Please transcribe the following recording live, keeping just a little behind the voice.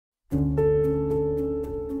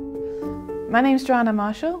My name's Joanna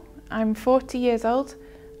Marshall. I'm 40 years old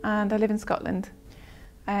and I live in Scotland.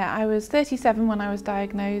 I was 37 when I was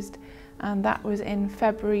diagnosed, and that was in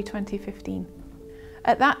February 2015.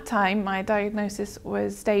 At that time, my diagnosis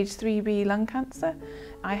was stage 3B lung cancer.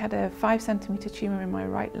 I had a 5-centimetre tumour in my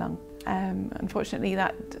right lung. Unfortunately,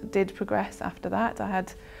 that did progress after that. I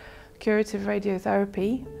had curative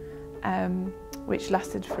radiotherapy, which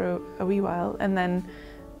lasted for a wee while, and then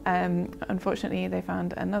unfortunately they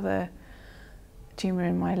found another tumour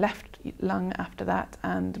in my left lung after that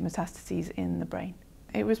and metastases in the brain.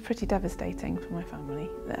 It was pretty devastating for my family,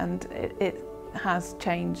 and it has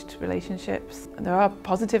changed relationships. There are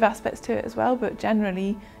positive aspects to it as well, but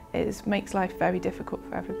generally it makes life very difficult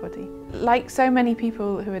for everybody. Like so many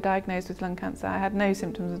people who are diagnosed with lung cancer, I had no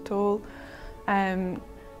symptoms at all.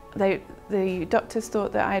 The doctors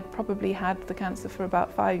thought that I had probably had the cancer for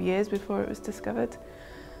about 5 years before it was discovered.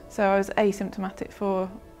 So I was asymptomatic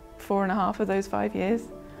for 4.5 of those 5 years.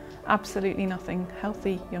 Absolutely nothing,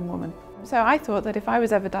 healthy young woman. So I thought that if I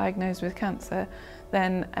was ever diagnosed with cancer,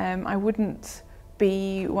 then I wouldn't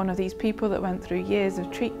be one of these people that went through years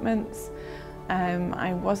of treatments.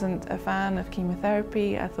 I wasn't a fan of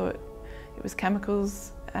chemotherapy. I thought it was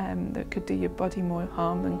chemicals that could do your body more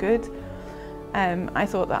harm than good. I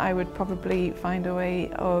thought that I would probably find a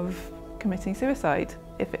way of committing suicide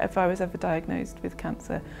if I was ever diagnosed with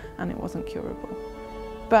cancer and it wasn't curable.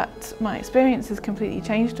 But my experience has completely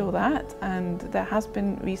changed all that, and there has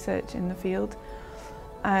been research in the field,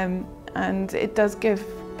 and it does give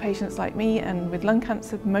patients like me, and with lung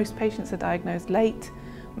cancer most patients are diagnosed late.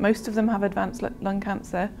 Most of them have advanced lung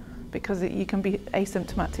cancer because you can be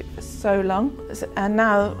asymptomatic for so long, and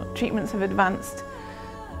now treatments have advanced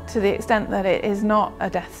to the extent that it is not a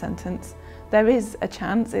death sentence. There is a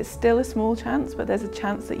chance, it's still a small chance, but there's a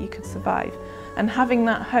chance that you could survive. And having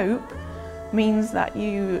that hope means that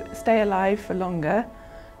you stay alive for longer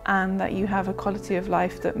and that you have a quality of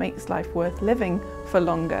life that makes life worth living for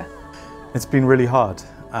longer. It's been really hard.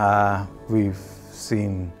 We've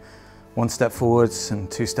seen 1 step forwards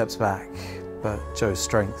and 2 steps back, but Jo's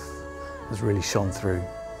strength has really shone through.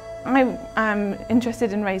 I'm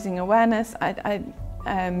interested in raising awareness.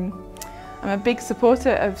 I'm a big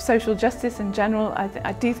supporter of social justice in general.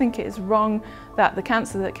 I do think it is wrong that the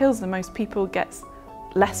cancer that kills the most people gets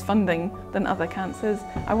less funding than other cancers.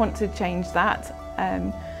 I want to change that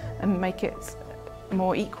and make it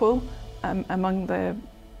more equal among the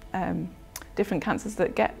different cancers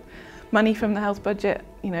that get money from the health budget.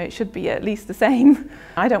 You know, it should be at least the same.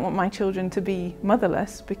 I don't want my children to be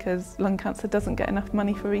motherless because lung cancer doesn't get enough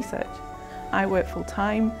money for research. I work full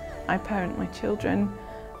time, I parent my children,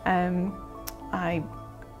 I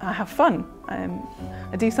have fun.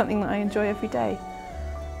 I do something that I enjoy every day,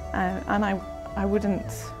 and I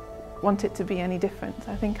wouldn't want it to be any different.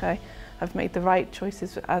 I think I have made the right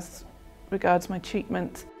choices as regards my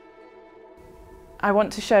treatment. I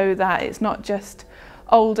want to show that it's not just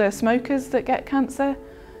older smokers that get cancer.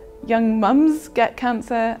 Young mums get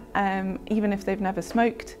cancer, even if they've never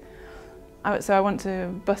smoked. So I want to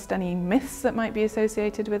bust any myths that might be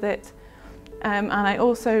associated with it. And I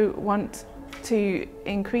also want to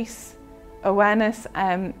increase awareness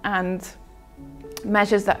and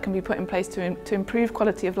measures that can be put in place to improve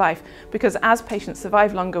quality of life, because as patients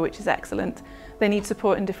survive longer, which is excellent, they need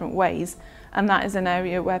support in different ways, and that is an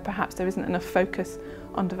area where perhaps there isn't enough focus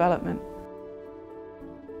on development.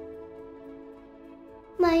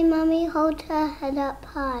 My mummy holds her head up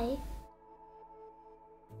high.